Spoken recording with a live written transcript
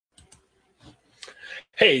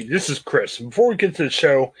Hey, this is Chris. Before we get to the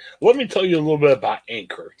show, let me tell you a little bit about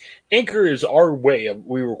Anchor. Anchor is our way of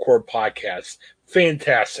we record podcasts.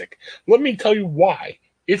 Fantastic. Let me tell you why.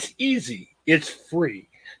 It's easy. It's free.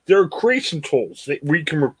 There are creation tools that where you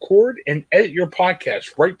can record and edit your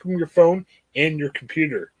podcast right from your phone and your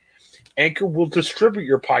computer. Anchor will distribute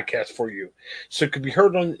your podcast for you, so it can be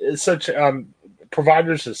heard on such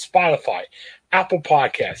providers as Spotify, Apple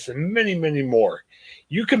Podcasts, and many, many more.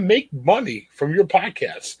 You can make money from your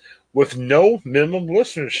podcast with no minimum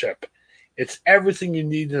listenership. It's everything you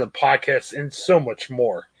need in a podcast and so much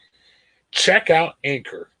more. Check out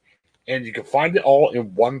Anchor, and you can find it all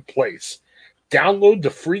in one place. Download the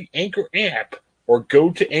free Anchor app or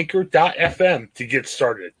go to anchor.fm to get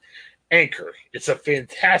started. Anchor, it's a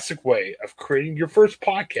fantastic way of creating your first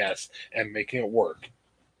podcast and making it work.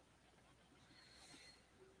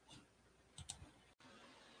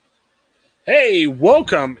 Hey,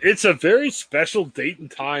 welcome. It's a very special date and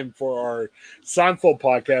time for our Seinfeld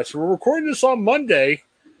podcast. We're recording this on Monday.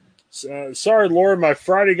 Sorry, Laura, my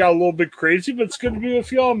Friday got a little bit crazy, but it's good to be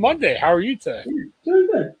with you on Monday. How are you today? Doing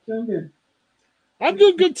good. Doing good. I'm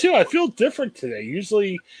doing good too. I feel different today.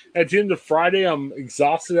 Usually at the end of Friday, I'm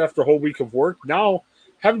exhausted after a whole week of work. Now,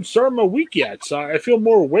 haven't started my week yet, so I feel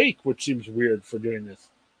more awake, which seems weird for doing this.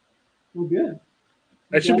 Well, good.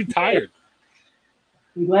 I should be tired.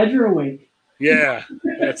 I'm glad you're awake. Yeah,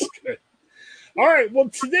 that's good. All right. Well,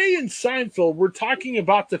 today in Seinfeld, we're talking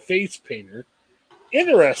about the face painter.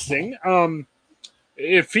 Interesting.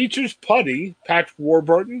 It features Putty, Patrick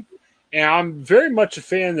Warburton, and I'm very much a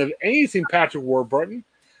fan of anything Patrick Warburton,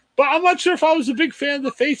 but I'm not sure if I was a big fan of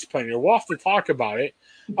the face painter. We'll have to talk about it.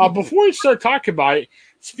 Before we start talking about it,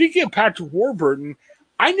 speaking of Patrick Warburton,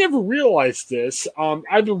 I never realized this.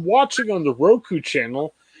 I've been watching on the Roku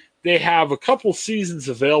channel. They have a couple seasons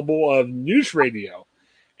available of News Radio.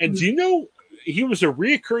 And do you know he was a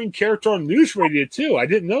reoccurring character on News Radio too? I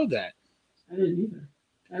didn't know that. I didn't either.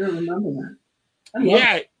 I don't remember that. I love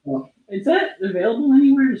Yeah. it. Is that available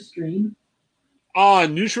anywhere to stream?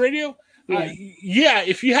 News Radio? Yeah. Yeah,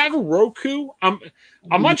 if you have a Roku, I'm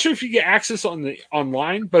not sure if you get access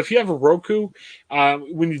online, but if you have a Roku,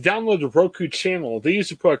 when you download the Roku channel, they used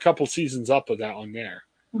to put a couple seasons up of that on there.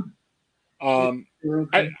 I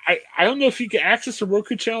don't know if you can access the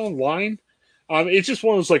Roku channel online. It's just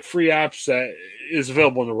one of those like free apps that is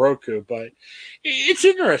available on the Roku, but it's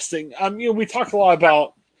interesting. We talk a lot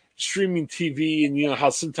about streaming TV and how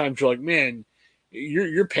sometimes you're like, man,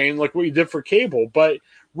 you're paying like what you did for cable, but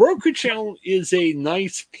Roku channel is a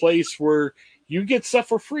nice place where you get stuff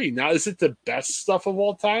for free. Now, is it the best stuff of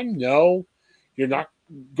all time? No, you're not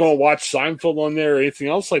going to watch Seinfeld on there or anything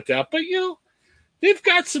else like that, but they've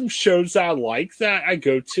got some shows that I like that I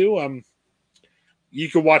go to. You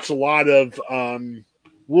can watch a lot of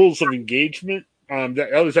Rules of Engagement.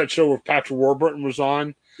 That was that show where Patrick Warburton was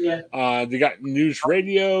on. Yeah. They got News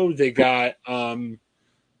Radio. They got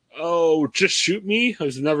Just Shoot Me. It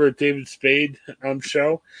was another David Spade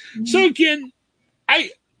show. Mm-hmm. So again,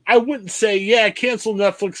 I wouldn't say cancel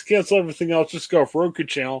Netflix, cancel everything else, just go for Roku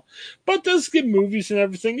channel. But it does get movies and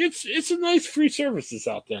everything. It's a nice free services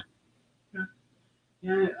out there.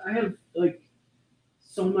 Yeah, I have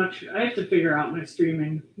so much. I have to figure out my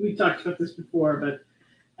streaming. We talked about this before, but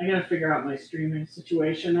I got to figure out my streaming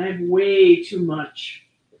situation. I have way too much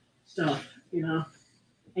stuff, I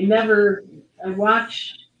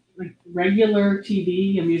watch regular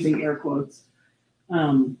TV. I'm using air quotes.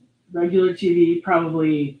 Regular TV,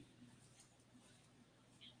 probably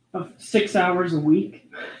 6 hours a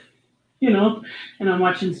week, and I'm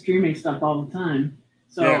watching streaming stuff all the time.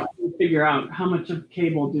 So I have to figure out how much of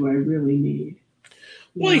cable do I really need.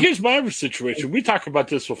 Well, here's my other situation. We talk about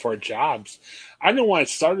this with our jobs. I know when I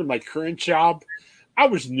started my current job, I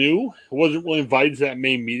was new. I wasn't really invited to that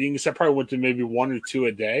many meetings. I probably went to maybe one or two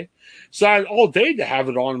a day. So I had all day to have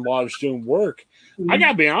it on while I was doing work. Mm-hmm. I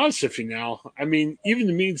got to be honest with you now. I mean, even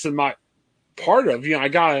the meetings I'm not part of, I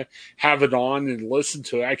got to have it on and listen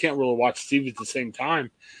to it. I can't really watch TV at the same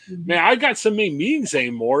time. Mm-hmm. Man, I got so many meetings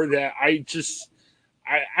anymore that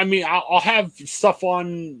I'll have stuff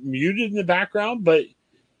on muted in the background, but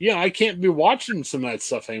I can't be watching some of that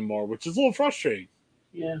stuff anymore, which is a little frustrating.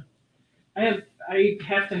 Yeah. I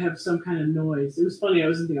have to have some kind of noise. It was funny, I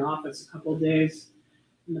was in the office a couple of days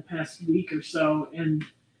in the past week or so, and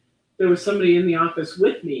there was somebody in the office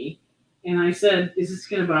with me, and I said, "Is this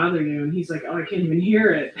going to bother you?" And he's like, "Oh, I can't even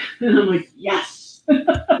hear it." And I'm like, "Yes."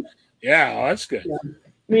 Yeah, well, that's good. Yeah.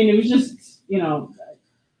 I mean, it was just,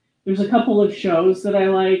 there's a couple of shows that I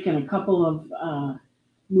like and a couple of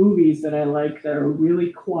movies that I like that are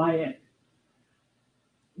really quiet.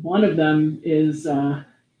 One of them is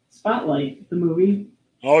Spotlight, the movie.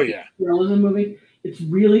 Oh yeah. Journalism movie. It's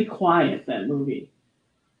really quiet, that movie.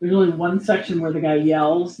 There's only one section where the guy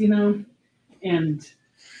yells, and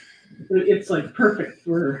it's like perfect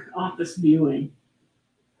for office viewing.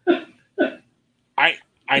 I I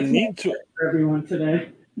It's not need to for everyone today.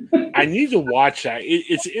 I need to watch that.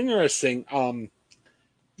 It's interesting.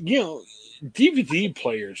 You know, DVD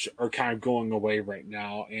players are kind of going away right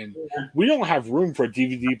now, and Yeah. we don't have room for a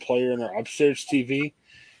DVD player in our upstairs TV.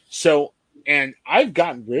 So, and I've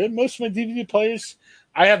gotten rid of most of my DVD players.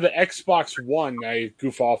 I have the Xbox One I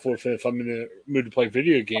goof off with if I'm in the mood to play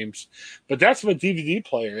video games, but that's my DVD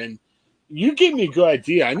player. And you gave me a good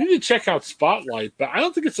idea. I need to check out Spotlight, but I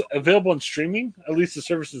don't think it's available in streaming, at least the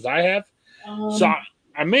services I have. So Um,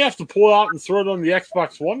 I may have to pull it out and throw it on the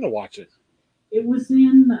Xbox One to watch it. it was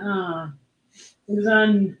in. It was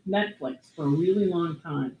on Netflix for a really long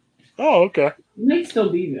time. Oh, okay. It may still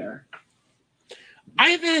be there. I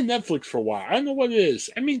haven't had Netflix for a while. I don't know what it is.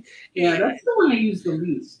 I mean, Yeah, that's the one I use the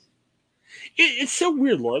least. it's so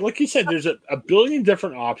weird, Laura. Like you said, there's a billion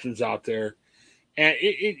different options out there, and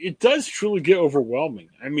it does truly get overwhelming.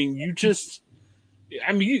 I mean, you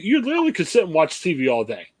literally could sit and watch TV all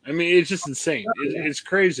day. I mean, it's just insane. Yeah. It's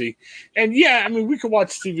crazy. And yeah, I mean, we could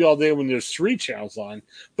watch TV all day when there's three channels on,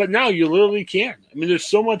 but now you literally can. I mean, there's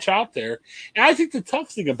so much out there. And I think the tough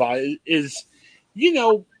thing about it is, you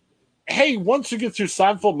know, hey, once we get through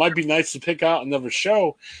Seinfeld, it might be nice to pick out another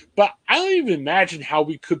show, but I don't even imagine how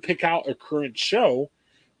we could pick out a current show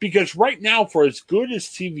because right now, for as good as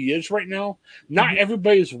TV is right now, not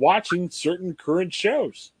everybody is watching certain current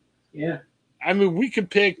shows. Yeah. I mean, we could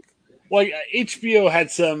pick, like, HBO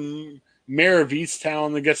had some Mayor of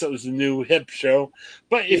Easttown. I guess that was a new hip show.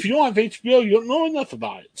 But if you don't have HBO, you don't know enough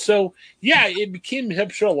about it. So, yeah, it became a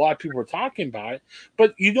hip show. A lot of people were talking about it.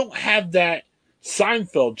 But you don't have that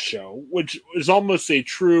Seinfeld show, which is almost a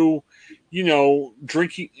true,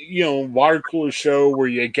 drinking, water cooler show where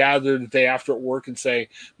you gather the day after at work and say,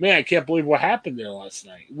 man, I can't believe what happened there last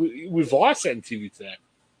night. We've lost that in TV today.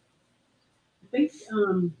 I think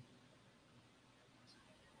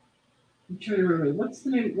I'm trying to remember what's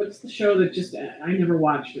the name. What's the show that just I never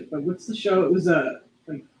watched it, but what's the show? It was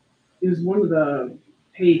like it was one of the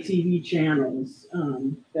pay TV channels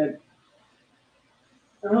that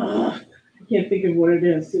I can't think of what it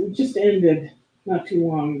is. It just ended not too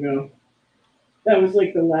long ago. That was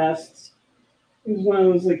like the last. It was one of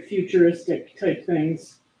those like futuristic type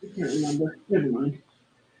things. I can't remember. Never mind.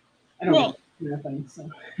 I don't Well, know nothing. So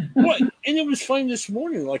well, and it was funny this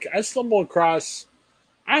morning. Like, I stumbled across,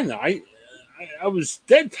 I don't know, I was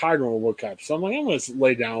dead tired when I woke up. So I'm like, I'm going to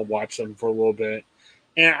lay down and watch them for a little bit.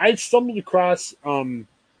 And I stumbled across Homeland,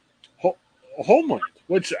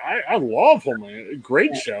 which I love Homeland, a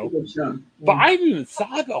great yeah, show. good show. But Yeah. I haven't even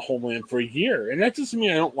thought about Homeland for a year. And that doesn't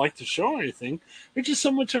mean I don't like the show or anything. There's just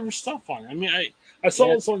so much other stuff on it. I mean, I saw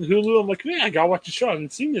Yeah. this on Hulu. I'm like, man, I got to watch the show. I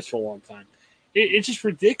haven't seen this for a long time. It's just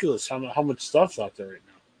ridiculous how much stuff's out there right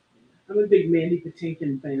now. I'm a big Mandy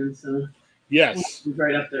Patinkin fan, so Yes. he's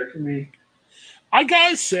right up there for me. I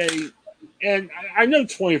gotta say, and I know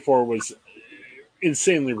 24 was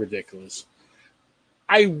insanely ridiculous.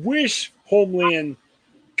 I wish Homeland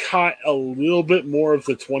caught a little bit more of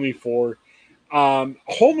the 24.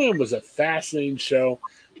 Homeland was a fascinating show.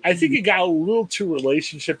 I think it got a little too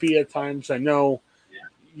relationshipy at times. I know,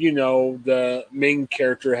 the main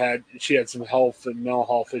character had some health and mental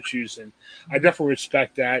health issues, and I definitely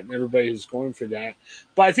respect that, and everybody who's going for that.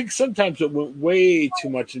 But I think sometimes it went way too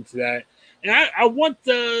much into that, and I want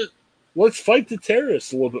the let's fight the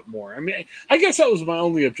terrorists a little bit more. I mean, I guess that was my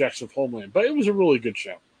only objection of Homeland, but it was a really good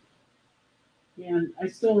show. Yeah, and I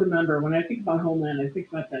still remember when I think about Homeland, I think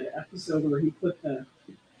about that episode where he put the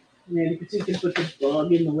Mandy Patinkin put the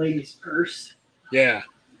bug in the lady's purse. Yeah.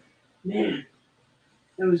 Man,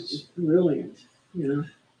 that was just brilliant. You know.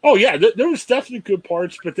 Oh yeah, there was definitely good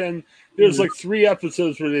parts, but then there was Mhm. like 3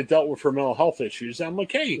 episodes where they dealt with her mental health issues. And I'm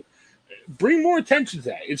like, hey, bring more attention to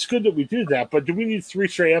that. It's good that we do that, but do we need 3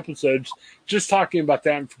 straight episodes just talking about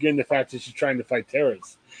that and forgetting the fact that she's trying to fight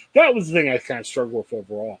terrorists? That was the thing I kind of struggled with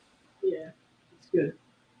overall. Yeah, it's good.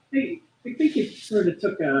 I think it sort of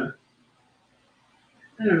took a.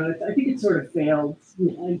 I don't know. I think it sort of failed.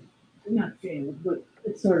 Not failed, but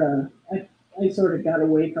it sort of. I sort of got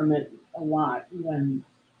away from it a lot when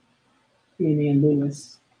Amy and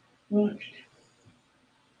Lewis watched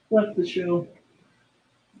left the show.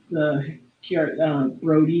 The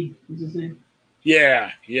Brody was his name.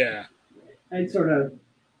 Yeah, yeah. I sort of.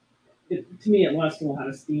 To me, it lost a lot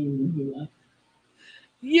of steam when he left.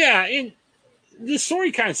 Yeah, and the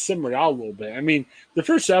story kind of simmered out a little bit. I mean, the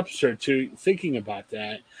first episode, too, thinking about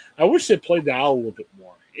that, I wish they played that out a little bit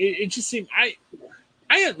more. It just seemed,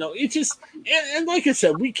 I don't know. It just and like I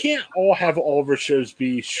said, we can't all have all of our shows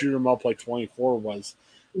be shoot 'em up like 24 was,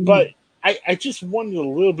 but Mhm. I just wanted a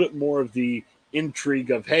little bit more of the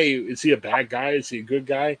intrigue of, hey, is he a bad guy? Is he a good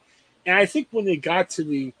guy? And I think when they got to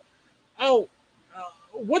the oh,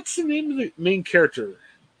 what's the name of the main character?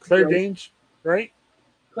 Claire George. Danes, right?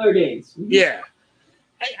 Claire Danes. Mhm. Yeah,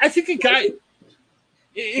 I think it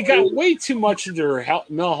got way too much into her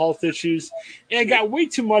mental health issues, and it got way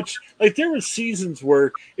too much. Like there were seasons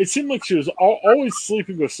where it seemed like she was always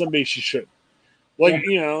sleeping with somebody she shouldn't. Like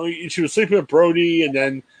Yeah. she was sleeping with Brody, and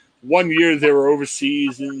then one year they were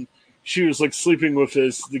overseas, and she was like sleeping with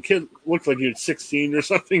the kid looked like he was 16 or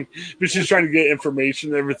something, but she's trying to get information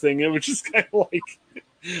and everything. It was just kind of like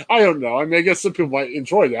I don't know. I mean, I guess some people might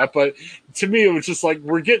enjoy that, but to me, it was just like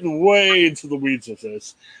we're getting way into the weeds with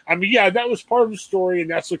this. I mean, yeah, that was part of the story, and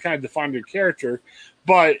that's what kind of defined her character.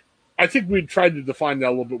 But I think we tried to define that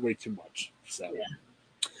a little bit way too much. So,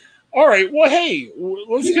 all right. Well, hey,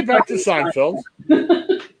 let's get back to Seinfeld.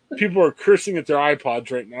 People are cursing at their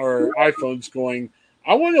iPods right now or iPhones, going,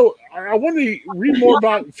 I want to read more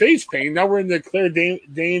about face pain. Now we're in the Claire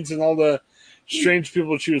Danes and all the strange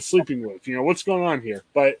people she was sleeping with. What's going on here?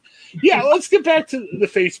 But yeah, let's get back to the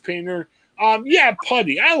face painter. Yeah,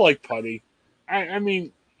 Putty. I like Putty. I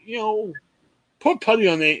mean, put Putty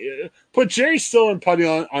on put Jerry Still and Putty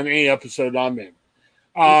on any episode I'm in.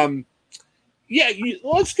 Um, yeah,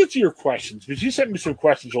 let's get to your questions because you sent me some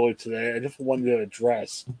questions earlier today. I just wanted to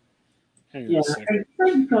address. Hang on Yeah, a I second.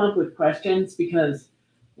 tried to come up with questions because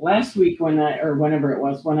last week or whenever it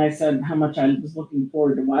was, when I said how much I was looking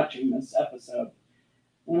forward to watching this episode,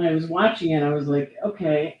 when I was watching it, I was like,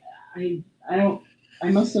 okay, I don't, I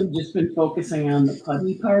must have just been focusing on the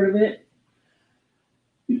Putty part of it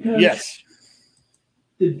because Yes.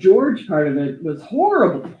 the George part of it was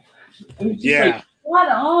horrible. It was just like, Yeah. what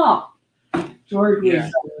up? George was Yeah.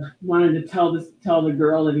 wanted to tell the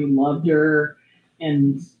girl that he loved her,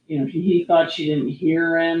 and he thought she didn't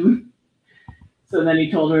hear him. So then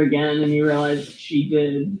he told her again, and he realized she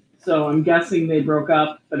did. So I'm guessing they broke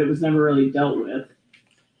up, but it was never really dealt with.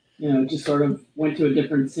 It just sort of went to a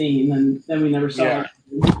different scene, and then we never saw Yeah.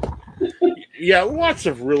 her. Yeah. Lots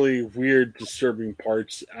of really weird, disturbing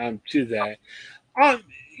parts to that. Um,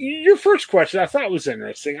 your first question, I thought was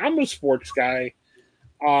interesting. I'm a sports guy.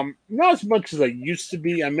 Not as much as I used to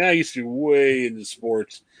be. I mean, I used to be way into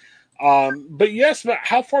sports. But yes, but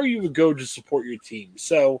how far you would go to support your team.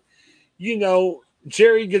 So,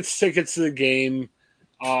 Jerry gets tickets to the game.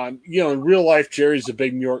 In real life, Jerry's a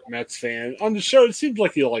big New York Mets fan. On the show, it seems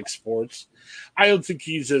like he likes sports. I don't think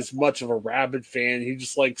he's as much of a rabid fan. He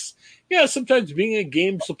just likes, sometimes being at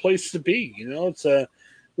games a place to be. It's a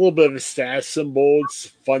little bit of a status symbol. It's a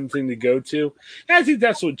fun thing to go to. And I think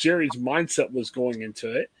that's what Jerry's mindset was going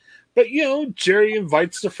into it. But, Jerry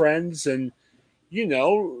invites the friends and, you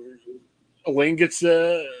know, Elaine gets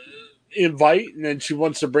the invite and then she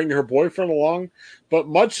wants to bring her boyfriend along. But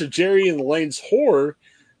much to Jerry and Elaine's horror,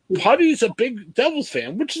 Putty's a big Devils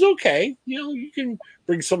fan, which is okay. You can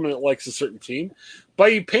bring someone that likes a certain team.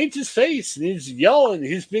 But he paints his face and he's yelling.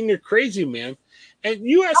 He's being a crazy man. And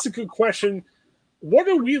you asked a good question. What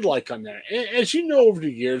are we like on that? And as you know, over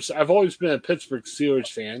the years, I've always been a Pittsburgh Steelers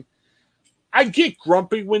fan. I get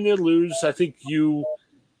grumpy when they lose. I think you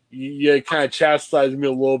kind of chastised me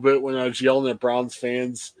a little bit when I was yelling at Browns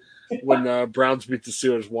fans when Browns beat the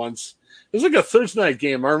Steelers once. It was like a Thursday night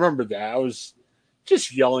game. I remember that. I was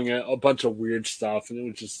just yelling at a bunch of weird stuff, and it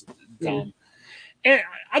was just Yeah. dumb. And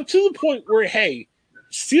I'm to the point where, hey,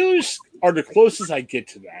 Steelers are the closest I get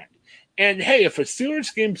to that. And hey, if a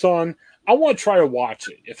Steelers game's on, I want to try to watch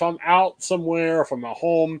it. If I'm out somewhere, if I'm at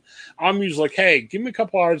home, I'm usually like, hey, give me a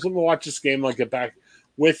couple hours. Let me watch this game. I'll get back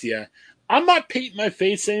with you. I'm not painting my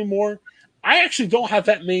face anymore. I actually don't have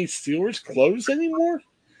that many Steelers clothes anymore.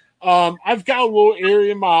 I've got a little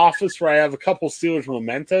area in my office where I have a couple Steelers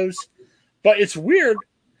mementos, but it's weird.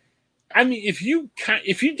 I mean, if you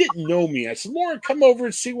didn't know me, I said, Lauren, come over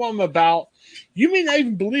and see what I'm about. You may not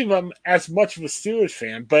even believe I'm as much of a Steelers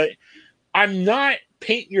fan, but I'm not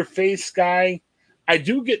paint your face guy. I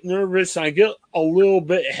do get nervous. And I get a little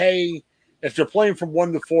bit, hey, if they're playing from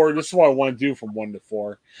 1 to 4, this is what I want to do from 1 to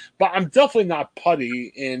 4. But I'm definitely not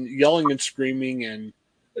putty and yelling and screaming and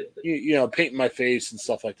painting my face and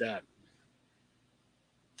stuff like that.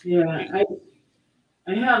 Yeah,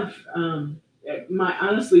 I have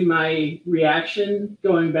my reaction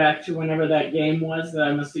going back to whenever that game was that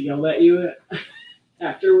I must have yelled at you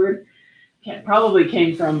afterward probably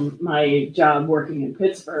came from my job working in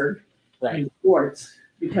Pittsburgh Right. in sports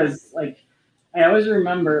because I always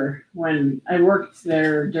remember when I worked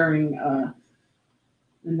there during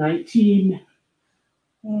the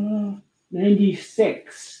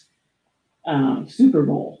 '96 Super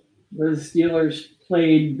Bowl where the Steelers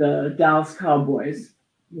played the Dallas Cowboys.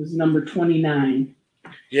 It was number 29,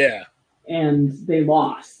 Yeah. and they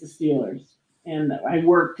lost, the Steelers. And I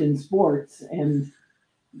worked in sports, and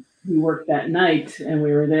we worked that night, and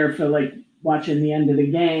we were there for like watching the end of the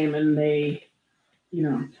game, and you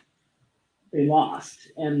know, they lost,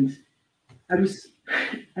 and I was,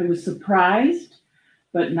 I was surprised,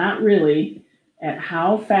 but not really, at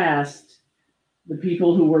how fast the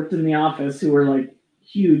people who worked in the office, who were like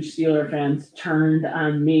huge Steeler fans, turned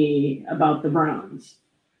on me about the Browns.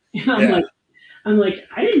 And Yeah. I'm like,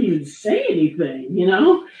 I didn't even say anything, you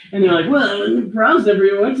know? And they're like, well, the Browns never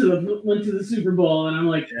even went to the Super Bowl. And I'm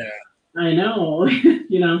like, Yeah. I know,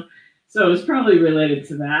 you know? So it's probably related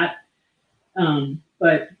to that.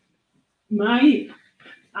 But my,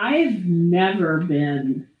 I've never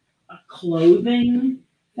been a clothing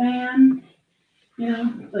fan, you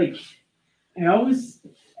know? Like, I always,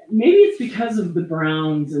 maybe it's because of the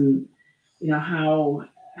Browns and,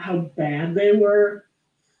 how bad they were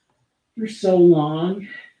for so long.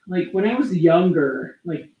 Like when I was younger,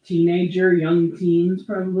 like teenager, young teens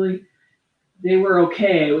probably, they were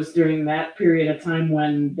okay. It was during that period of time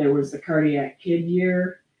when there was the cardiac kid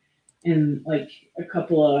year, and like a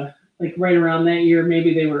couple of, like right around that year,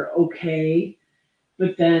 maybe they were okay,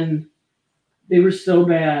 but then they were so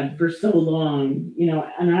bad for so long,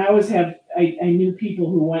 and I knew people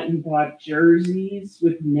who went and bought jerseys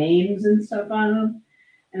with names and stuff on them.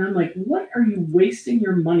 And I'm like, what are you wasting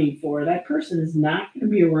your money for? That person is not going to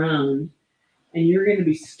be around, and you're going to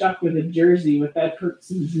be stuck with a jersey with that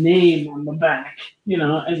person's name on the back,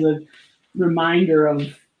 as a reminder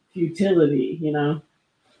of futility.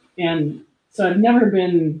 And so I've never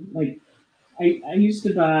been like, I used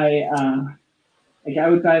to buy, like, I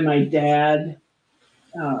would buy my dad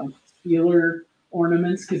uh, Steeler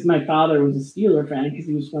ornaments because my father was a Steeler fan because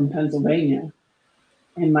he was from Pennsylvania,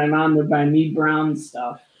 and my mom would buy me Brown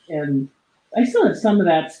stuff. And I still have some of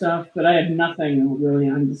that stuff, but I have nothing really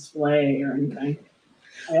on display or anything.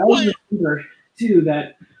 I Well, always remember too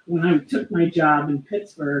that when I took my job in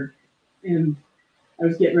Pittsburgh and I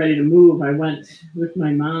was getting ready to move, I went with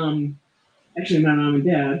my mom, actually my mom and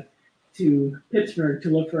dad, to Pittsburgh to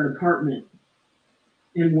look for an apartment.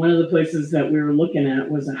 And one of the places that we were looking at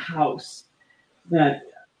was a house that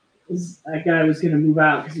a guy was going to move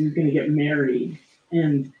out because he was going to get married,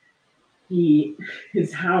 and he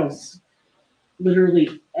his house,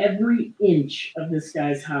 literally every inch of this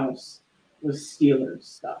guy's house was Steelers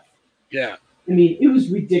stuff. yeah. I mean, it was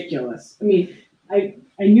ridiculous. I mean, I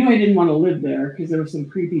knew I didn't want to live there because there was some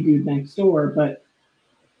creepy dude next door, but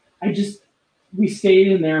I just we stayed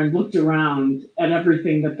in there and looked around at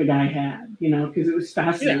everything that the guy had, because it was Yeah.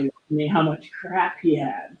 fascinating to me how much crap he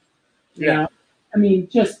had. You Yeah. know, I mean,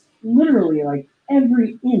 just literally like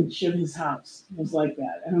every inch of his house was like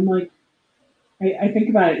that. And I'm like, I think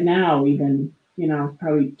about it now, even,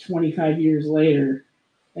 probably 25 years later,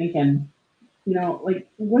 thinking, like,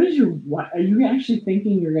 what is are you actually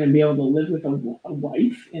thinking you're going to be able to live with a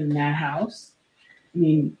wife in that house? I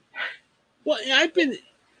mean, Well, yeah,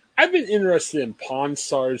 I've been interested in Pawn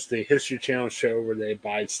Stars, the History Channel show where they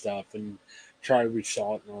buy stuff and try to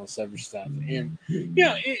resell it and all this other stuff. And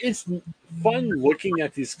it's fun looking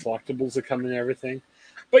at these collectibles that come in and everything.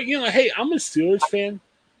 But hey, I'm a Steelers fan,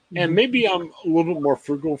 and maybe I'm a little bit more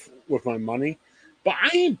frugal with my money, but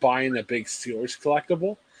I ain't buying a big Steelers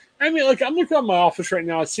collectible. I mean, like I'm looking at my office right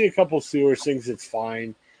now. I see a couple of Steelers things. It's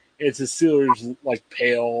fine. It's a Steelers like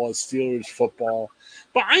pail, a Steelers football,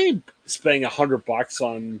 but I ain't spending $100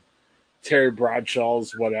 on Terry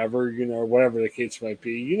Bradshaw's whatever, whatever the case might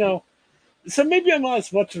be. So maybe I'm not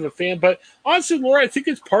as much of a fan, but honestly, Laura, I think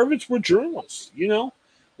it's part of it's we're journalists. When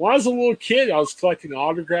I was a little kid, I was collecting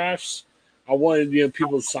autographs. I wanted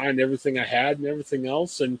people to sign everything I had and everything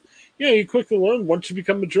else, and you quickly learn once you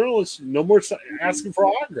become a journalist, no more asking for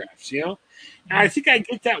autographs. And I think I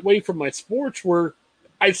get that way from my sports, where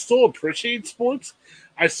I still appreciate sports,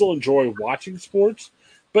 I still enjoy watching sports,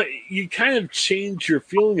 but you kind of change your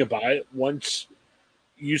feeling about it once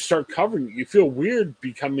you start covering it. You feel weird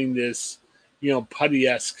becoming this, putty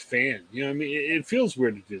esque fan. You know what I mean? It feels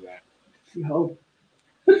weird to do that. you hope.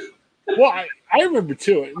 Well, I remember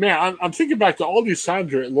too. Man, I'm thinking back to all these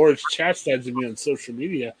times where Laura's chastising me on social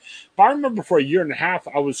media. But I remember for a year and a half,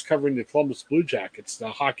 I was covering the Columbus Blue Jackets, the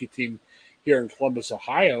hockey team here in Columbus,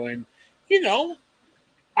 Ohio. And, you know,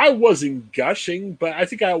 I wasn't gushing, but I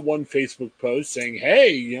think I had one Facebook post saying,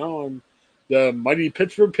 hey, the mighty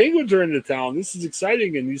Pittsburgh Penguins are into town. This is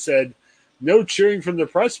exciting. And you said, no cheering from the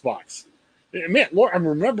press box. Man, Laura, I'm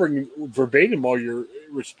remembering verbatim all your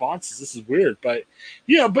responses. This is weird, but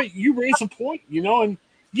but you raise a point, and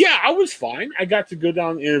yeah, I was fine. I got to go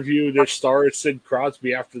down and interview their star, Sid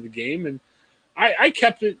Crosby, after the game, and I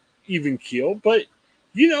kept it even keel. But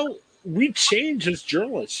we change as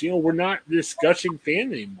journalists. We're not this gushing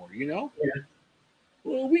fan anymore. Yeah.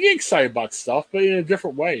 Well, we get excited about stuff, but in a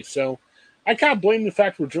different way. So I kind of blame the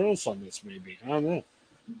fact we're journalists on this. Maybe I don't know.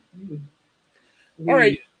 Maybe, All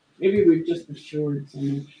right. maybe we've just matured so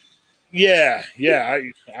much. Yeah.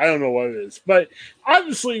 I don't know what it is, but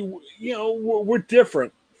obviously, we're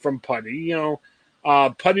different from Putty.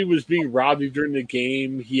 Putty was being rowdy during the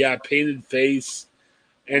game. He had a painted face,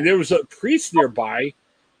 and there was a priest nearby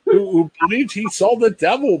who believed he saw the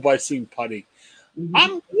devil by seeing Putty. Mm-hmm.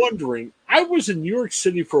 I'm wondering. I was in New York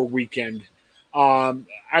City for a weekend.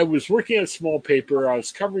 I was working at a small paper. I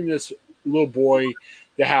was covering this little boy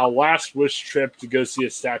that had a last wish trip to go see a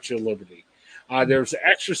Statue of Liberty. There was an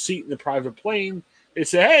extra seat in the private plane. They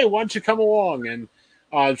said, "Hey, why don't you come along?"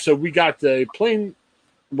 And so we got the plane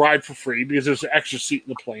ride for free because there was an extra seat in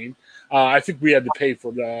the plane. I think we had to pay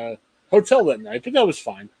for the hotel that night, but that was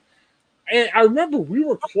fine. And I remember we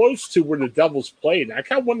were close to where the Devils played. I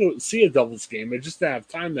kind of wanted to see a Devils game. I just didn't have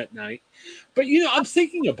time that night. But, I'm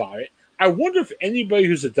thinking about it. I wonder if anybody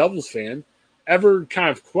who's a Devils fan ever kind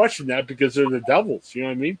of questioned that because they're the Devils. You know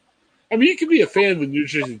what I mean? I mean, you can be a fan of the New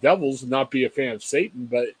Jersey Devils and not be a fan of Satan,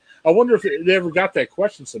 but I wonder if they ever got that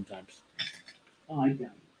question sometimes. Oh, I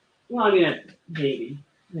don't. Well, I mean, maybe.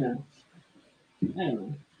 Yeah. I don't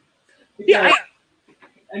know. Yeah.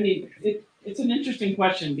 I mean, it's an interesting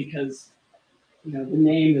question because, the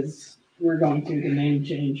name is, we're going through the name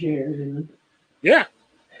change here. Yeah.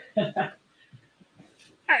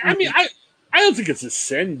 I mean, I don't think it's a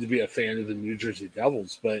sin to be a fan of the New Jersey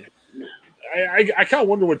Devils, but I kind of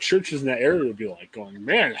wonder what churches in that area would be like. Going,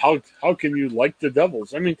 man, how can you like the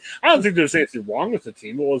Devils? I mean, I don't think there's anything wrong with the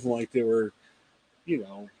team. It wasn't like they were,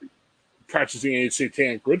 practicing any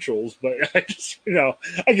satanic rituals, but I just, I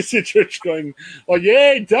can see a church going, "Well,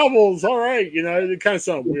 yay, Devils! All right," it kind of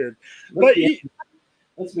sounded weird.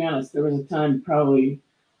 Let's be honest. There was a time probably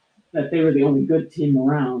that they were the only good team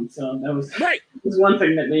around, so that was right. Was one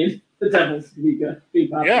thing that made the Devils be good.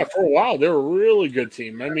 Yeah, for a while they were a really good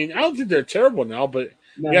team. I mean, I don't think they're terrible now, but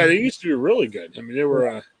yeah, they used to be really good. I mean, they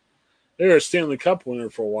were a Stanley Cup winner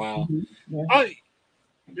for a while. Yeah.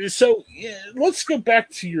 So let's go back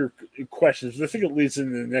to your questions. I think it leads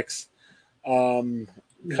into the next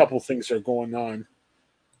couple things that are going on.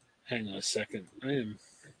 Hang on a second. I am.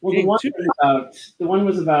 Well, the one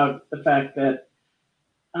was about the fact that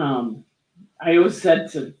I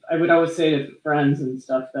would always say to friends and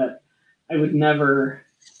stuff that I would never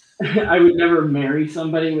I would never marry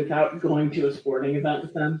somebody without going to a sporting event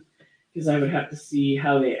with them because I would have to see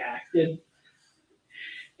how they acted.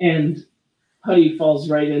 And Putty falls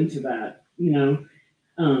right into that,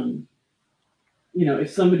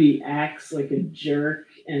 if somebody acts like a jerk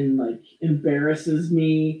and like embarrasses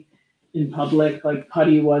me in public, like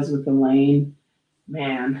Putty was with Elaine,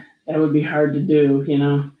 man, that would be hard to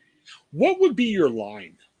do. What would be your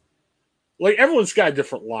line? Like everyone's got a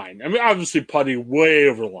different line. I mean, obviously Putty way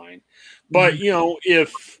over the line, but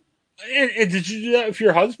if and did you do that with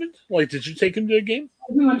your husband? Like, did you take him to a game?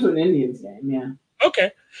 We went to an Indians game, yeah.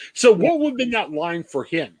 Okay, so what would have been that line for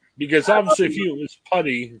him? Because obviously, if he was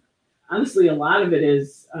Putty, honestly, a lot of it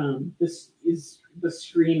is this is the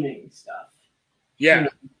screaming stuff. Yeah,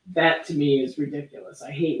 that to me is ridiculous.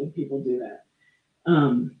 I hate when people do that.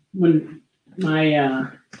 When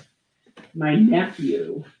my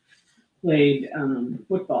nephew played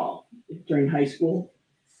football during high school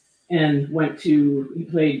and he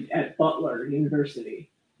played at Butler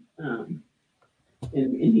University in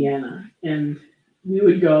Indiana, and we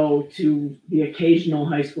would go to the occasional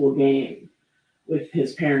high school game with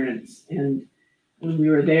his parents. And when we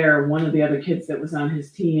were there, one of the other kids that was on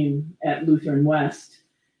his team at Lutheran West,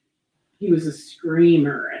 he was a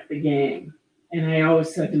screamer at the game. And I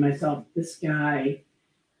always said to myself, this guy,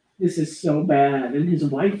 this is so bad. And his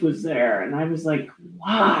wife was there. And I was like,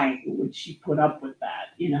 why would she put up with that?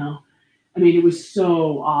 I mean, it was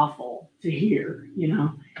so awful to hear,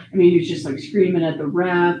 I mean, he was just like screaming at the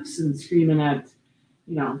refs and screaming at,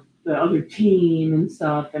 the other team and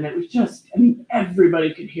stuff. And it was just, I mean,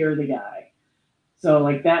 everybody could hear the guy. So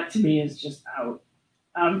like that to me is just out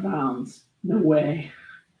of bounds. No way,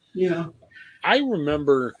 I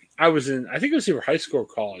remember I think it was either high school or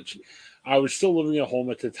college. I was still living at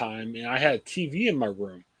home at the time, and I had a TV in my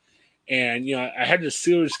room. And, I had the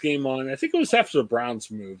Steelers game on. I think it was after the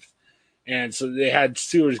Browns moved. And so they had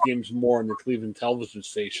Steelers games more on the Cleveland television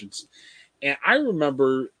stations. And I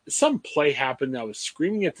remember some play happened. I was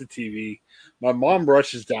screaming at the TV. My mom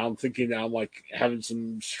rushes down thinking that I'm like having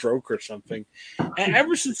some stroke or something. And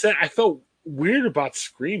ever since then, I felt weird about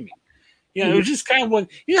screaming. You know, it was just kind of when,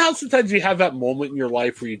 you know how sometimes you have that moment in your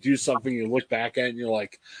life where you do something, you look back at it and you're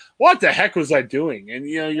like, what the heck was I doing? And,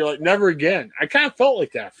 you know, you're like, never again. I kind of felt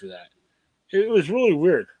like that after that. It was really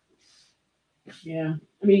weird. Yeah.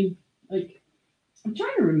 I mean, like, I'm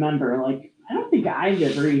trying to remember. Like, I don't think I've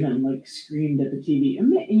ever even like screamed at the TV.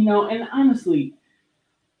 And honestly,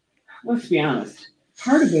 let's be honest.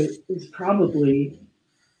 Part of it is probably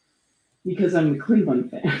because I'm a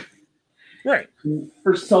Cleveland fan. Right.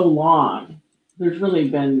 For so long, there's really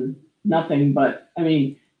been nothing but. I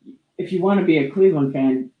mean, if you want to be a Cleveland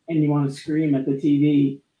fan and you want to scream at the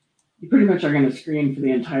TV, you pretty much are going to scream for the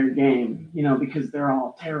entire game. Because they're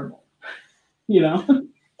all terrible. You know,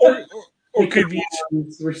 Or like the could you,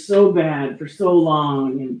 Browns were so bad for so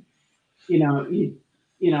long, and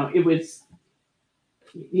it was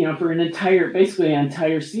for basically an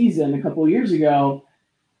entire season a couple of years ago.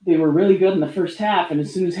 They were really good in the first half, and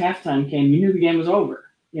as soon as halftime came, you knew the game was over.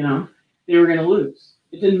 They were going to lose.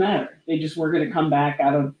 It didn't matter. They just were going to come back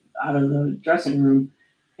out of the dressing room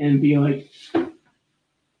and be like,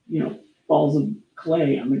 balls of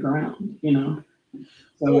clay on the ground.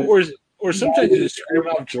 So it's or, or sometimes you just scream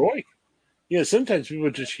out of joy. Yeah, sometimes people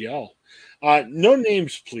just yell. No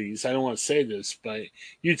names, please. I don't want to say this, but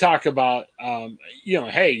you talk about,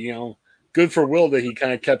 hey, good for Will that he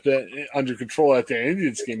kind of kept it under control at the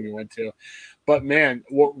Indians game he went to. But man,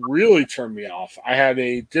 what really turned me off, I had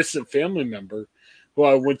a distant family member who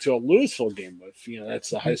I went to a Louisville game with. That's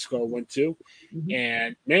the high school I went to.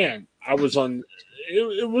 And man, I was on,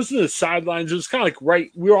 it wasn't the sidelines. It was kind of like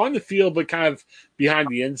we were on the field, but kind of behind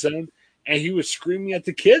the end zone. And he was screaming at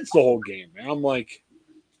the kids the whole game. And I'm like,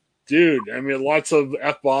 dude, I mean, lots of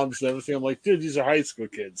F bombs and everything. I'm like, dude, these are high school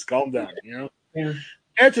kids. Calm down. yeah,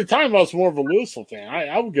 At the time, I was more of a Louisville fan.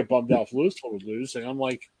 I would get bummed out if Louisville would lose. And I'm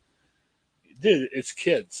like, dude, it's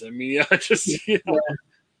kids. I mean, just, yeah, chill.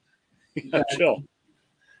 exactly.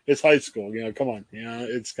 It's high school. Come on.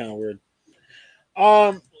 It's kind of weird.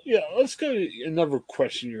 Yeah, let's go to another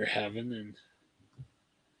question you're having. And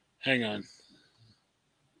hang on.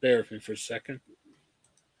 Bear with me for a second.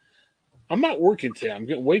 I'm not working today. I'm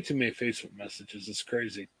getting way too many Facebook messages. It's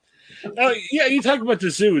crazy. Yeah, you talk about the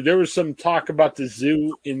zoo. There was some talk about the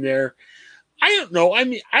zoo in there. I don't know. I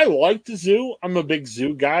mean, I like the zoo. I'm a big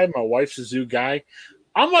zoo guy. My wife's a zoo guy.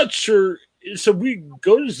 I'm not sure. So we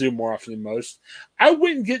go to the zoo more often than most. I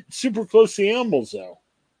wouldn't get super close to animals though.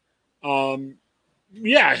 Um,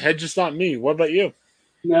 yeah, it's just not me. What about you?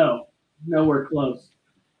 No, nowhere close.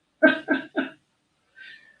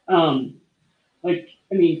 Um, I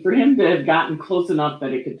mean, for him to have gotten close enough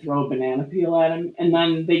that it could throw a banana peel at him, and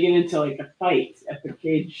then they get into like a fight at the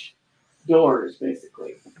cage doors,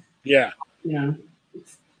 basically. Yeah,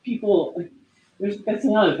 It's people. That's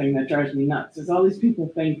another thing that drives me nuts. Is all these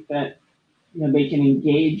people think that they can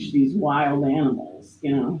engage these wild animals.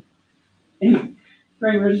 And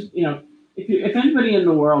Kramer's. If anybody in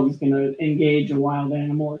the world is going to engage a wild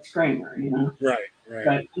animal, it's Kramer. right,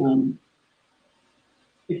 right. But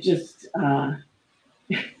it just. I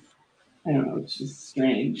don't know. It's just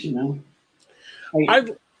strange. I, I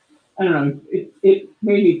I don't know. It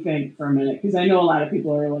made me think for a minute because I know a lot of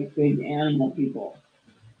people are like big animal people,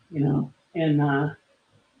 and I'm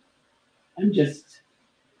just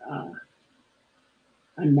uh,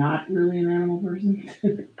 I'm not really an animal person,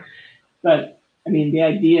 but I mean the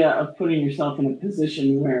idea of putting yourself in a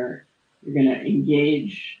position where you're going to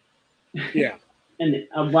engage yeah, and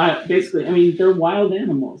basically, I mean they're wild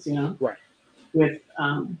animals, right. with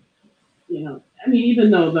I mean even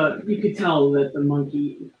though you could tell that the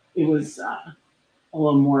monkey it was a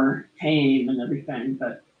little more tame and everything,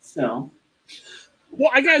 but still. Well,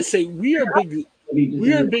 I gotta say, we are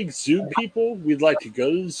Deserved. big zoo people. We'd like to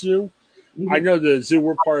go to the zoo. I Mhm. know the zoo.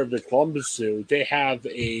 We're part of the Columbus Zoo. They have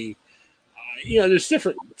there's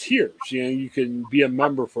different tiers. You can be a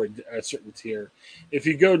member for a certain tier. If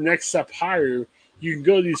you go next step higher, you can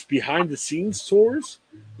go to these behind the scenes tours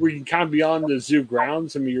where you can kind of be on the zoo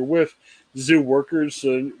grounds. I mean, you're with zoo workers,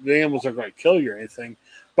 so the animals aren't going to kill you or anything.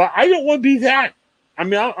 But I don't want to be that. I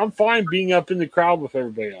mean, I'm fine being up in the crowd with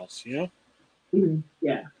everybody else. Mhm.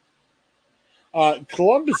 Yeah.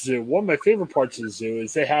 Columbus Zoo, one of my favorite parts of the zoo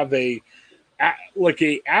is they have like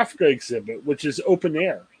a Africa exhibit, which is open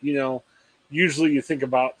air. Usually you think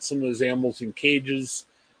about some of those animals in cages.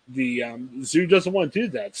 The zoo doesn't want to do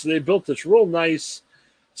that, so they built this real nice,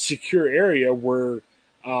 secure area where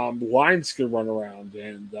lions can run around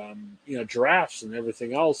and giraffes and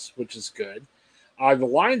everything else, which is good. The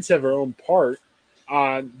lions have their own part.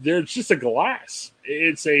 There's just a glass.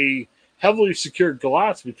 It's a heavily secured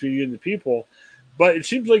glass between you and the people, but it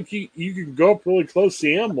seems like you can go up really close to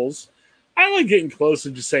the animals. I like getting close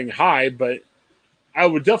and just saying hi, but I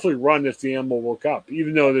would definitely run if the animal woke up,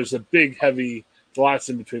 even though there's a big, heavy glass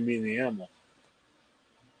in between me and the animal.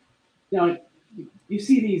 You know, you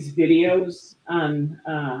see these videos on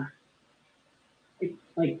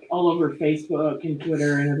like all over Facebook and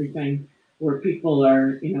Twitter and everything, where people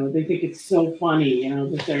are, they think it's so funny,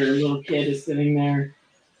 that their little kid is sitting there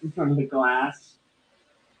in front of the glass,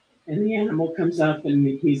 and the animal comes up and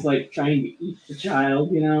he's like trying to eat the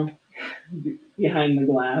child, behind the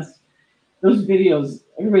glass. Those videos,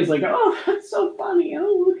 everybody's like, "Oh, that's so funny!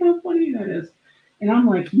 Oh, look how funny that is!" And I'm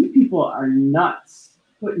like, "You people are nuts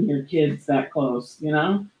putting your kids that close,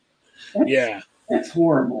 That's Yeah. that's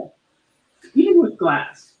horrible, even with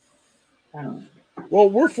glass." I don't know. Well,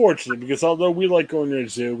 we're fortunate because although we like going to the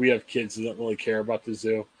zoo, we have kids that don't really care about the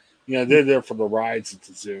zoo. They're there for the rides at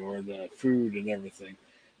the zoo or the food and everything.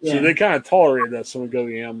 So Yeah. they kind of tolerate us when we go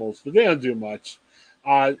to the animals, but they don't do much.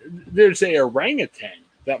 There's a orangutan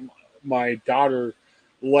that my daughter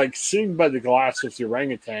likes sitting by the glass with the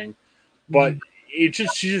orangutan, but Mhm. she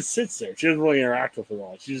just sits there. She doesn't really interact with it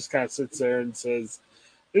all. She just kind of sits there and says,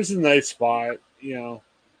 "This is a nice spot,"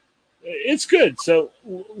 It's good. So,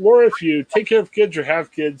 Laura, if you take care of kids or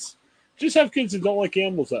have kids, just have kids that don't like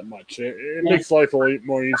animals that much. It Yeah. makes life a little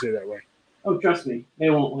more easier that way. Oh, trust me, they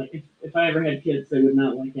won't like. If I ever had kids, they would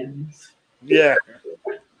not like animals. Yeah,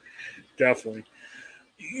 definitely.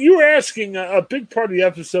 You were asking a big part of the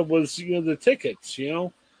episode was the tickets.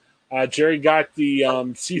 Jerry got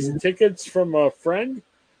the season Yeah. tickets from a friend,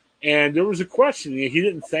 and there was a question. He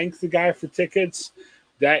didn't thank the guy for tickets.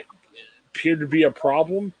 That appeared to be a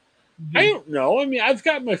problem. I Mhm. don't know. I mean, I've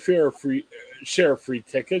got my fair free share of free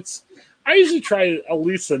tickets. I usually try at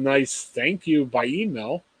least a nice thank you by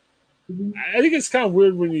email. Mhm. I think it's kind of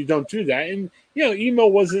weird when you don't do that. And email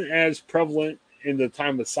wasn't as prevalent in the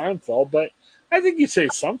time of Seinfeld, but I think you say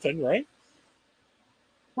something, right?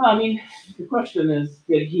 Well, I mean, the question is,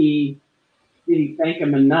 did he thank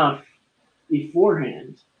him enough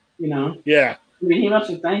beforehand? You know, Yeah, I mean, he must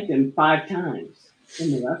have thanked him 5 times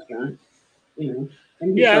in the restaurant.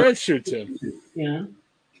 And he yeah, started. that's true too. You know,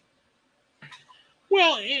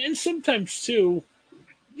 Well, and sometimes too,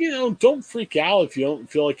 don't freak out if you don't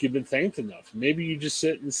feel like you've been thanked enough. Maybe you just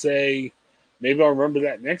sit and say, maybe I'll remember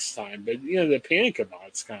that next time. But the panic about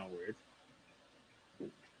it's kind of weird.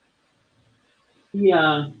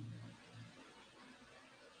 yeah.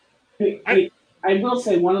 I, I I I will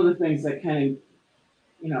say one of the things that kind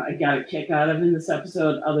of I got a kick out of in this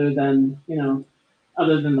episode, other than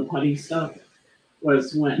the putty stuff,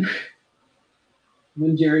 was when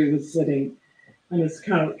Jerry was sitting on his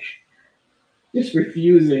couch, just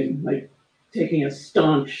refusing, like taking a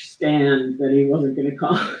staunch stand that he wasn't going to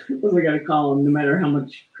call wasn't going to call him, no matter how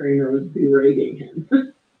much Kramer was berating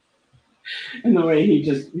him, and the way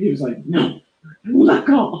he was like, "No, I will not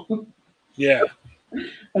call." Yeah,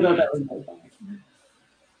 I thought yeah, that was really funny.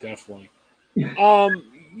 definitely.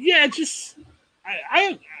 Yeah, just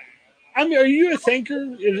I I mean, are you a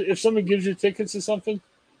thinker if someone gives you tickets or something?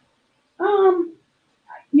 Um,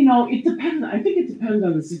 it depends. I think it depends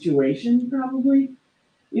on the situation, probably.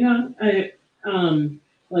 I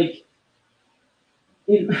like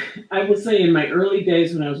in I will say in my early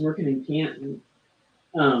days when I was working in Canton,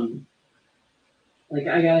 um, like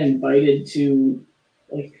I got invited to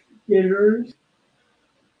like dinners.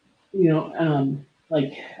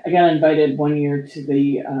 Like I got invited one year to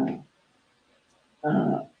the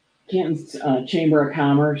Canton's Chamber of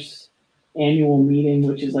Commerce annual meeting,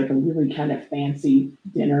 which is like a really kind of fancy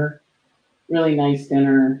dinner, really nice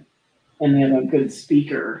dinner, and they have a good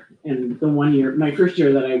speaker. And the one year, my first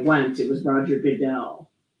year that I went, it was Roger Goodell,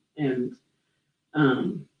 and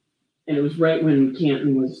um, and it was right when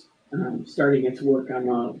Canton was starting its work on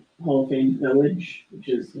the Hall of Fame Village, which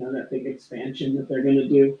is that big expansion that they're going to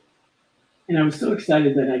do. And I was so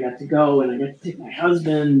excited that I got to go, and I got to take my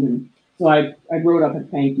husband, and so I wrote up a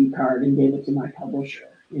thank you card and gave it to my publisher.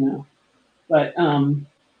 But I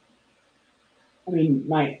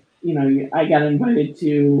mean, I got invited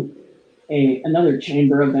to another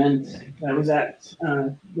chamber event that was at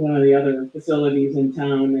one of the other facilities in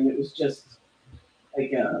town, and it was just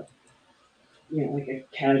like a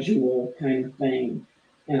casual kind of thing,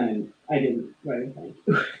 and I didn't write a thank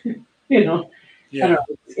you. I don't Yeah, know.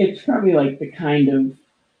 It's probably like the kind of,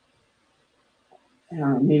 I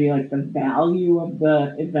don't know, maybe like the value of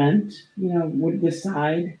the event, would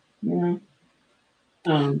decide.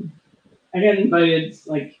 Um, I got invited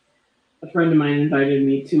like a friend of mine invited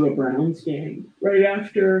me to a Browns game right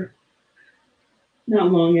after,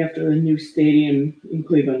 not long after the new stadium in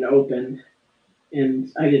Cleveland opened,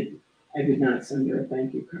 and I did not send her a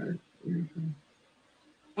thank you card.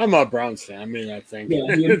 I'm a Browns fan. I mean, I think Yeah,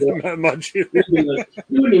 it's not much. you'd be like,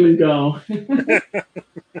 you wouldn't even go.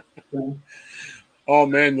 So, Oh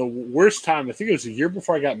man, the worst time. I think it was a year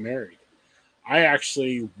before I got married. I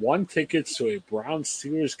actually won tickets to a Browns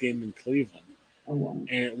Steelers game in Cleveland, oh, wow. and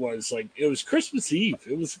it was Christmas Eve.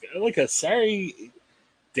 It was like a Saturday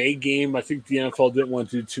day game. I think the NFL didn't want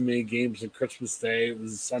to do too many games on Christmas Day. It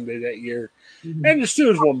was a Sunday that year, Mhm. and the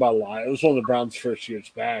Steelers won by a lot. It was one of the Browns' first years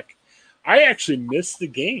back. I actually missed the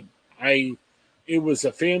game. I It was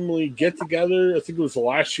a family get together. I think it was the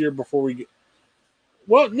last year before we.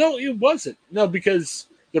 Well, no, it wasn't. No, because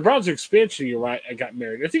the Browns expansion year, right, I got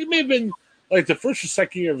married. I think it may have been like the first or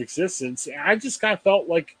second year of existence. And I just kind of felt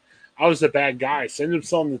like I was a bad guy. So I ended up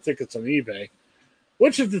selling the tickets on eBay,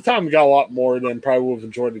 which at the time got a lot more than probably would have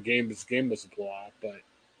enjoyed the game because the game was a blowout. But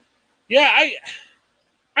yeah,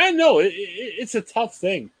 I know it's a tough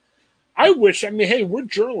thing. I wish. I mean, hey, we're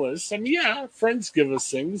journalists. I mean, yeah, friends give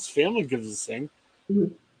us things, family gives us things.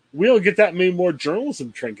 Mhm. We don't get that many more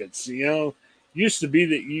journalism trinkets. Used to be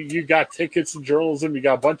that you got tickets in journalism, you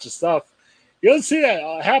got a bunch of stuff. You don't see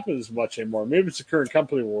that happen as much anymore. Maybe it's the current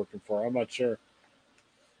company we're working for. I'm not sure.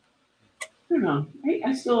 I don't know.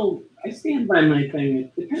 I stand by my thing.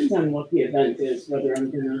 It depends on what the event is, whether I'm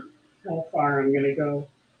gonna how far I'm gonna go,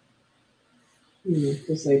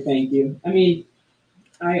 to say thank you. I mean,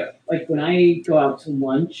 I like when I go out to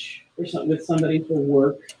lunch or something with somebody for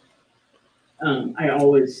work. I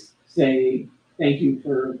always say thank you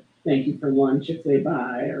for lunch if they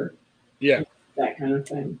buy or Yeah. that kind of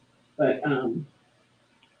thing. But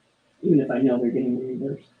even if I know they're getting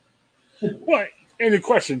reimbursed. Well, and the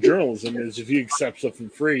question of journalism is if you accept something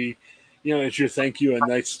free, it's your thank you a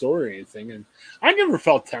nice story or anything. And I never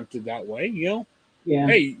felt tempted that way. Yeah,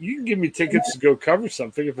 Hey, you can give me tickets to go cover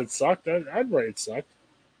something. If it sucked, I'd write it sucked.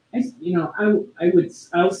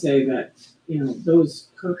 I'll say that those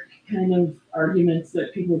Kirk kind of arguments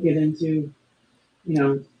that people get into, you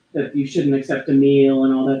know, that you shouldn't accept a meal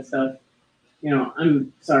and all that stuff.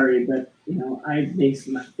 I'm sorry, but I base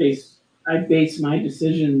my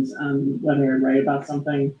decisions on whether I write about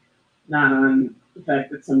something, not on the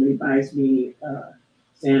fact that somebody buys me a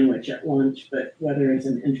sandwich at lunch, but whether it's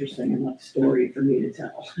an interesting enough story for me to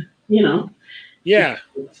tell. you know, Yeah.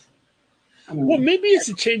 I don't Well, know. maybe it's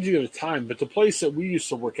a changing of the time, but the place that we used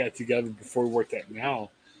to work at together before we worked at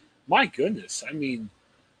now, my goodness, I mean,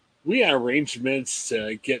 we had arrangements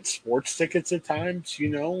to get sports tickets at times.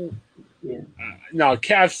 Yeah, Now,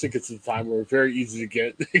 Cavs tickets at the time were very easy to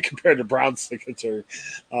get compared to Browns tickets or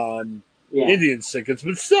yeah. Indians tickets,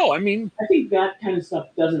 but still, I mean, I think that kind of stuff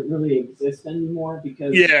doesn't really exist anymore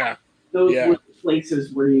because yeah, those were yeah, the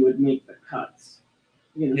places where you would make the cuts.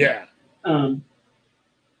 You know, yeah,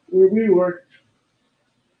 where we worked,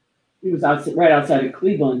 it was right outside of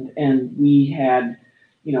Cleveland, and we had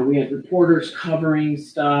reporters covering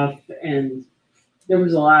stuff, and there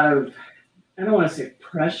was a lot of, I don't want to say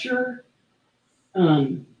pressure,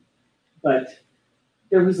 um, but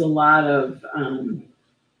there was a lot of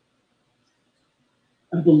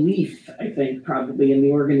a belief, I think, probably in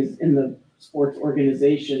in the sports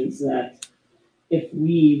organizations that if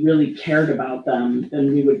we really cared about them,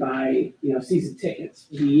 then we would buy, season tickets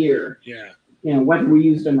for the year, yeah. whether we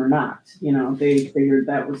used them or not. They figured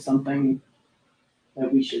that was something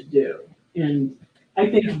that we should do. And I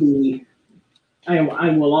think I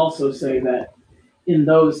will also say that in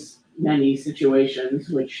those many situations,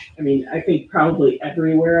 which I mean, I think probably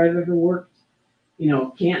everywhere I've ever worked,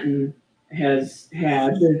 Canton has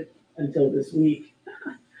had until this week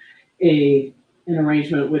a an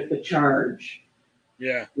arrangement with the charge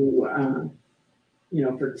Yeah. to,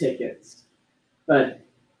 for tickets. But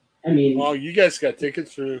I mean, Oh, you guys got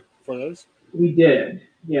tickets for those? we did,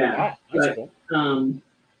 yeah. Wow, that's But cool.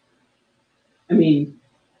 I mean,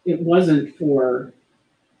 it wasn't for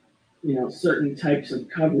certain types of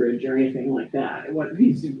coverage or anything like that. What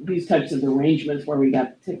these types of arrangements where we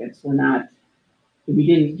got the tickets were not. We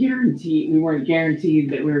weren't guaranteed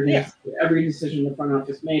that we were going Yeah. to. Every decision the front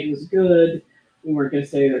office made was good. We weren't going to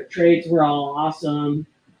say that trades were all awesome.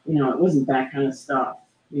 It wasn't that kind of stuff.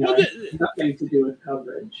 Well, It had nothing to do with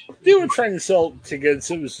coverage. they were trying to sell tickets.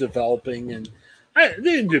 It was developing, and they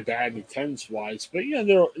didn't do bad attendance wise, but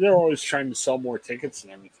they're always trying to sell more tickets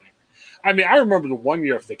and everything. I mean, I remember the one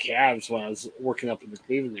year of the Cavs when I was working up in the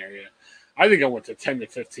Cleveland area. I think I went to 10 to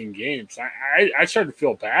 15 games. I started to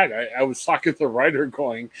feel bad. I was talking to the writer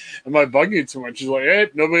going, am I bugging too much? She's like, hey,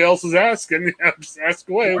 nobody else is asking. Just ask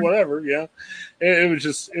away, whatever. Yeah.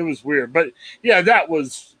 It was weird. But yeah, that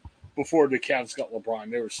was before the Cavs got LeBron.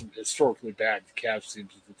 There were some historically bad Cavs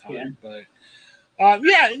teams at the Yeah. time. But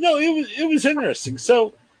yeah, no, it was interesting.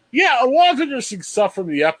 So yeah, a lot of interesting stuff from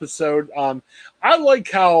the episode. I like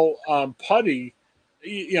how Putty,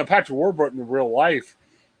 Patrick Warburton in real life,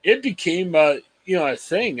 it became a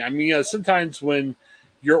thing. I mean, sometimes when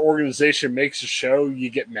your organization makes a show, you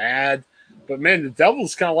get mad, but man, the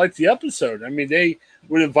Devils kind of liked the episode. I mean, they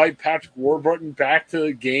would invite Patrick Warburton back to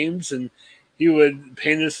the games, and he would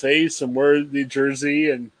paint his face and wear the jersey,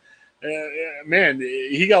 and man,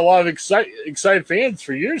 he got a lot of excited fans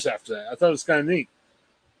for years after that. I thought it was kind of neat.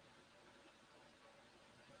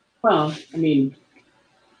 Well, I mean,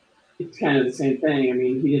 it's kind of the same thing. I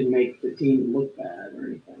mean, he didn't make the team look bad or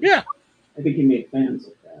anything. Yeah. I think he made fans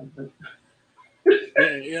look bad. But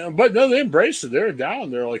but no, they embraced it. They were down.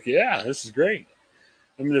 They're like, yeah, this is great.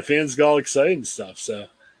 I mean, the fans got all excited and stuff. So,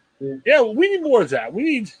 yeah, we need more of that. We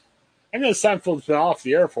need. I know Seinfeld's been off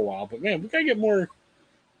the air for a while, but man, we gotta get more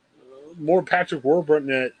Patrick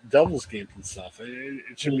Warburton at Devils games and stuff.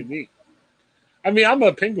 It should be neat. I mean, I'm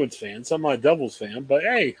a Penguins fan, so I'm not a Devils fan, but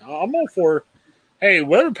hey, I'm all for. Hey,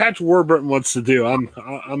 whatever Patrick Warburton wants to do, I'm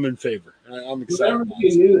in favor. I'm excited.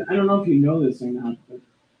 I don't know if you know this or not, but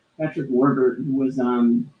Patrick Warburton was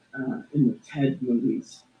in the Ted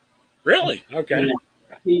movies. Really? Okay.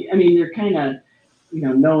 I mean, you're kind of,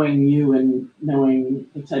 knowing you and knowing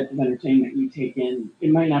the type of entertainment you take in,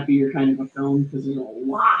 it might not be your kind of a film because there's a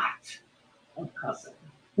lot of cussing.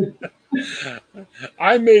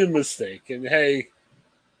 I made a mistake, and hey,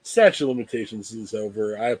 statute of limitations is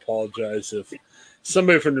over. I apologize if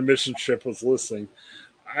somebody from the mission trip was listening.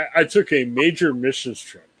 I took a major missions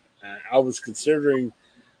trip. I was considering,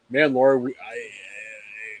 man, Laura,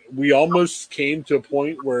 we almost came to a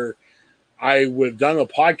point where I would have done a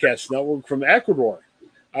podcast network from Ecuador.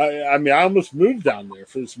 I mean, I almost moved down there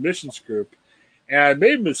for this missions group, and I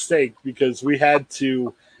made a mistake because we had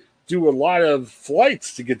to do a lot of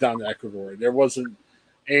flights to get down to Ecuador. There wasn't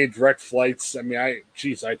any direct flights. I mean, I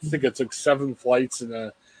think I took 7 flights in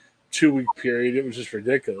a 2-week period. It was just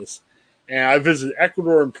ridiculous. And I visited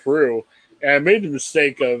Ecuador and Peru, and I made the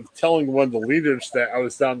mistake of telling one of the leaders that I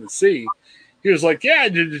was down to see. He was like, yeah,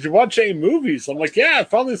 did you watch any movies? I'm like, yeah, I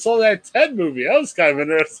finally saw that Ted movie. That was kind of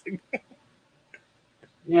interesting.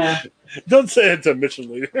 Yeah. Don't say it to a mission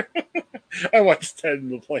leader. I watched Ted in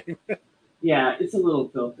the plane. Yeah, it's a little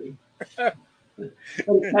filthy. Patrick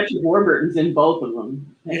Warburton's in both of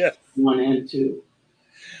them. Yeah. 1 and 2.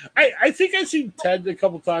 I think I've seen Ted a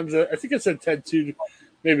couple times. I think I said Ted 2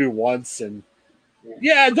 maybe once. And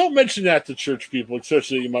yeah, don't mention that to church people,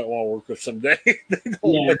 especially you might want to work with someday.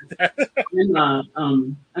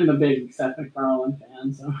 I'm a big Seth MacFarlane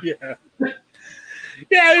fan, so yeah,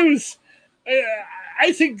 it was.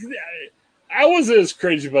 I think I wasn't as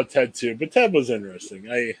crazy about Ted 2, but Ted was interesting.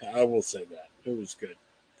 I will say that it was good.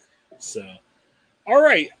 So, all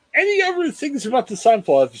right. Any other things about the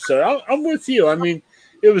Seinfeld episode? I'm with you. I mean,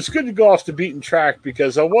 it was good to go off the beaten track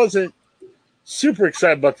because I wasn't super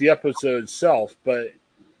excited about the episode itself. But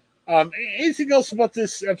anything else about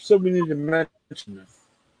this episode we need to mention?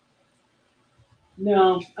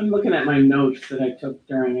 No, I'm looking at my notes that I took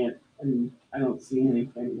during it, and I don't see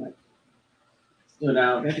anything that stood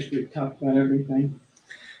out. I think we've talked about everything.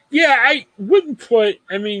 Yeah, I wouldn't put.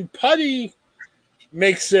 I mean, Putty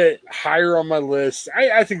makes it higher on my list.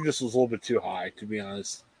 I think this was a little bit too high, to be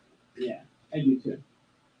honest. Yeah, I do too.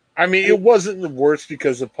 I mean, it wasn't the worst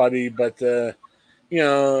because of Putty, but I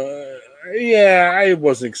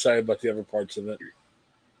wasn't excited about the other parts of it.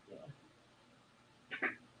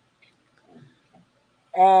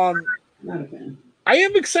 Not a fan. I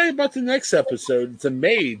am excited about the next episode, The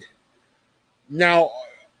Maid. Now,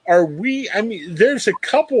 are we? I mean, there's a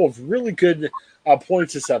couple of really good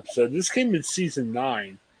points this episode. This came in season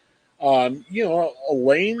 9.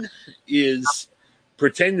 Elaine is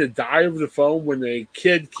pretending to die over the phone when a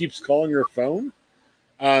kid keeps calling her phone,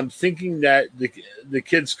 thinking that the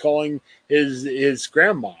kid's calling his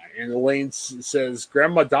grandma, and Elaine says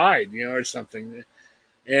grandma died, or something,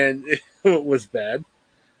 and it was bad.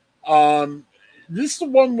 This is the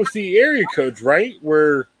one with the area codes, right?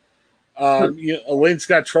 Where Elaine's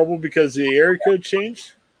got trouble because the area code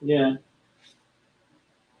changed. Yeah.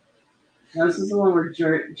 Now, this is the one where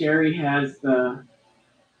Jerry has the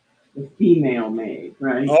female maid,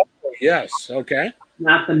 right? Oh, yes. Okay.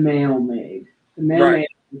 Not the male maid. The male maid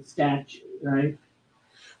is the statue, right?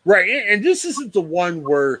 Right. And this isn't the one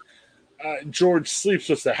where George sleeps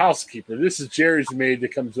with the housekeeper. This is Jerry's maid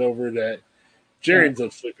that comes over that Jerry Right. ends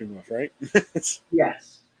up sleeping with, right?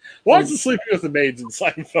 Yes. Lots of sleeping with the maids in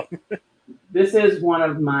Seinfeld. This is one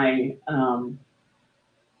of my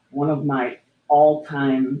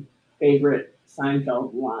all-time favorite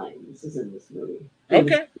Seinfeld lines is in this movie. In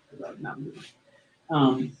this Okay. episode, not movie.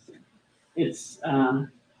 Um, it's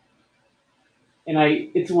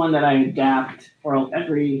it's one that I adapt for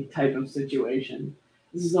every type of situation.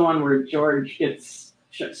 This is the one where George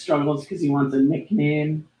struggles because he wants a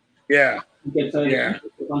nickname. Yeah. He gets Yeah.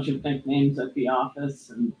 a bunch of nicknames at the office,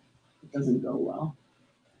 and it doesn't go well.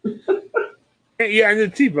 Yeah, and the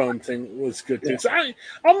T-Bone thing was good too. Yeah. So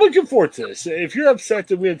I'm looking forward to this. If you're upset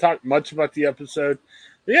that we didn't talk much about the episode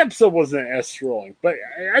wasn't as thrilling. But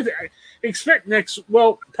I expect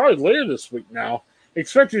probably later this week now,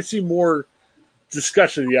 expect to see more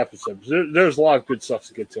discussion of the episode. There's a lot of good stuff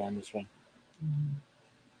to get to on this one.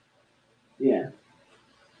 Yeah.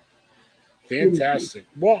 Fantastic.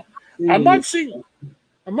 Well, I'm not seeing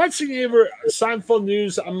any of Seinfeld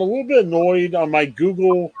news. I'm a little bit annoyed on my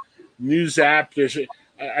Google News app.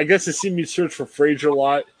 I guess they see me search for Frasier a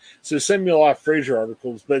lot, so they send me a lot of Frasier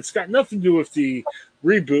articles, but it's got nothing to do with the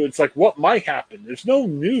reboot. It's like what might happen. There's no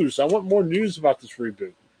news. I want more news about this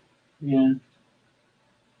reboot. Yeah.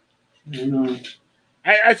 I know.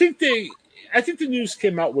 I think the news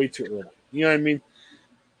came out way too early. You know what I mean?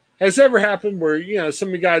 Has it ever happened where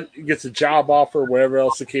somebody gets a job offer, or whatever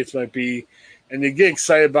else the case might be, and they get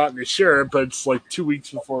excited about it and they share it, but it's like 2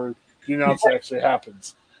 weeks before the announcement actually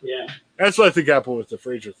happens. Yeah. That's what I think happened with the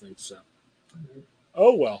Frasier thing. So,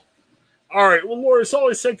 oh well. All right. Well, Laura, it's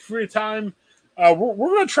always thank you for your time. We're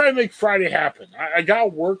going to try to make Friday happen. I got to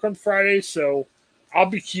work on Friday, so I'll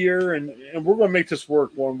be here, and we're going to make this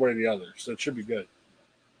work one way or the other. So it should be good.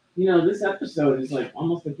 This episode is like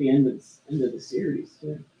almost at the end of the series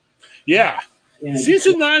too. Yeah.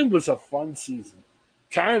 Season 9 was a fun season.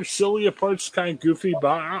 Kind of silly at parts, kind of goofy,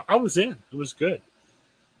 but I was in. It was good.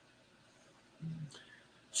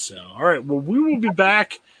 So, all right. Well, we will be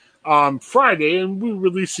back Friday, and we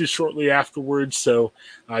release this shortly afterwards. So,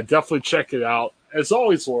 definitely check it out. As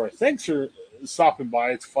always, Laura, thanks for stopping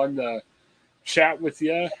by. It's fun to chat with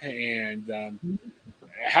you, and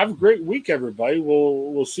have a great week, everybody.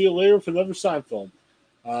 We'll see you later for another Seinfeld.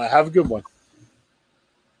 Have a good one.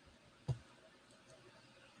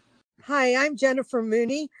 Hi, I'm Jennifer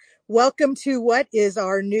Mooney. Welcome to what is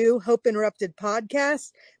our new Hope Interrupted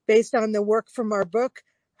podcast based on the work from our book,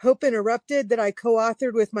 Hope Interrupted, that I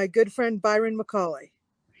co-authored with my good friend Byron McCauley.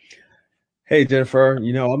 Hey, Jennifer,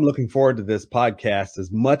 I'm looking forward to this podcast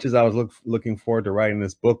as much as I was looking forward to writing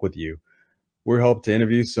this book with you. We hope to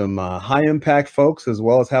interview some high impact folks as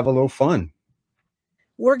well as have a little fun.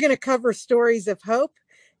 We're going to cover stories of hope.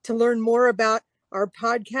 To learn more about our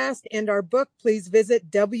podcast and our book, please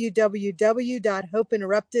visit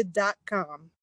www.hopeinterrupted.com.